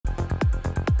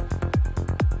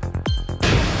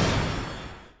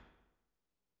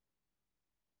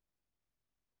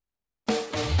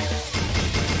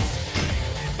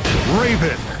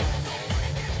Raven.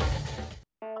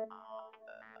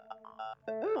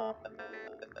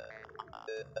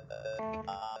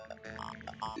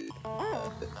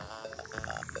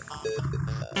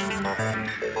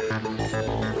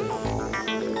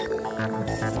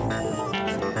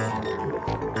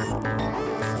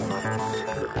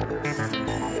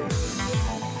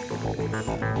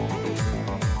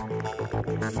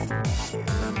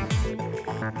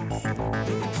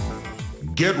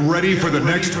 Get ready for the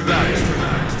next battle.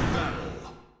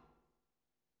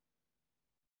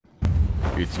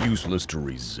 It's useless to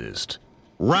resist.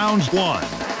 Round 1.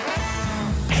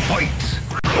 Fight!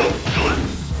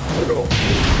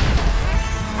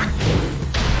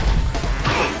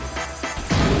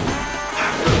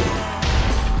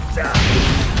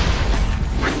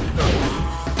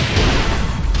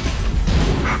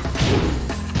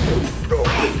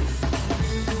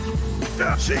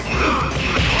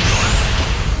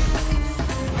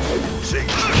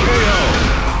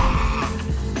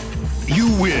 You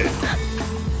win.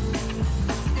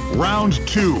 Round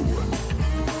 2.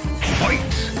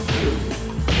 Fight!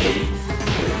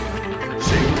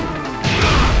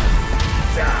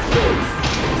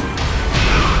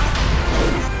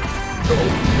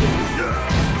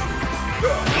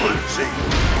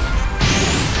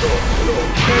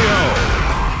 KO!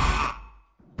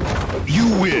 You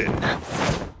win.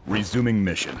 Resuming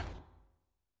mission.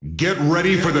 Get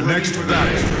ready for the next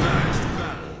battle.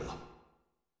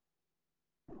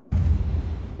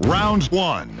 Round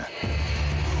 1.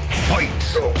 Fight!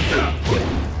 KO!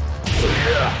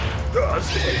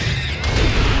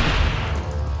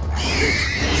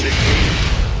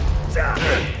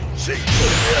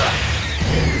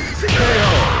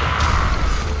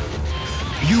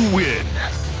 You win.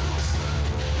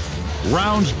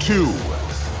 Round 2.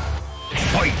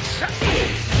 Fight!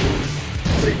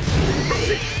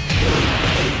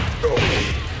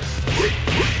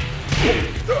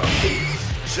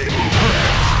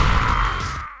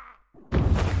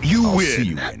 You I'll win. See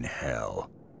you in hell.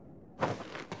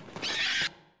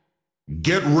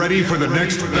 Get ready for the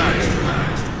next battle.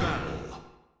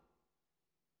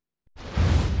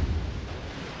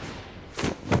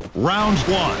 Round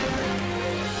 1.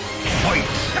 Fight!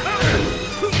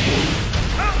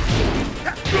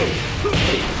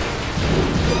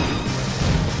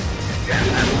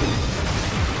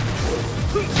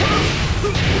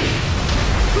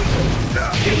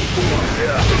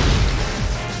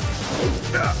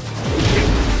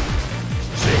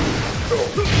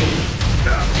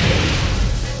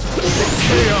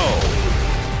 KO!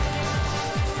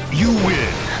 You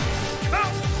win.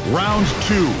 Round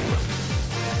 2.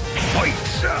 Fight!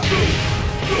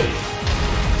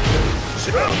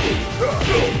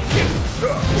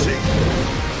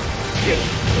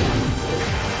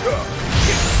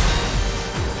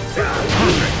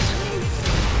 Perfect.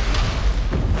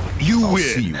 You I'll win.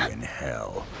 See you in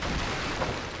hell.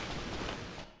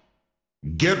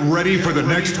 Get ready for the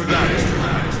next battle.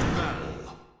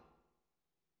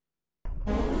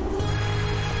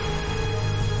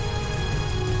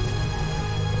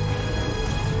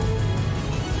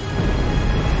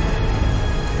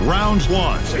 Round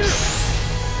 1.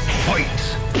 Fight!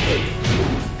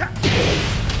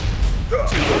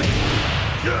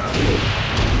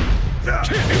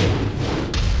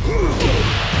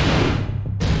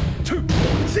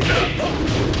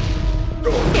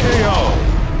 KO!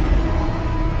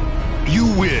 You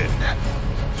win.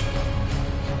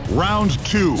 Round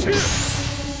 2.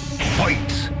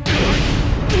 Fight!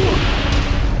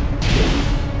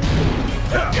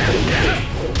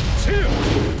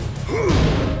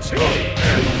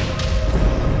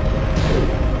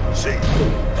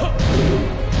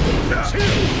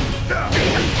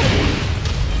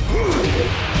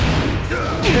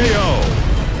 KO!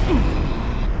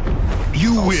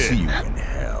 You I'll win. See you in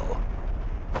hell.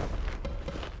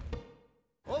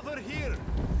 Over here!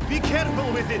 Be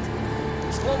careful with it!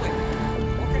 Slowly!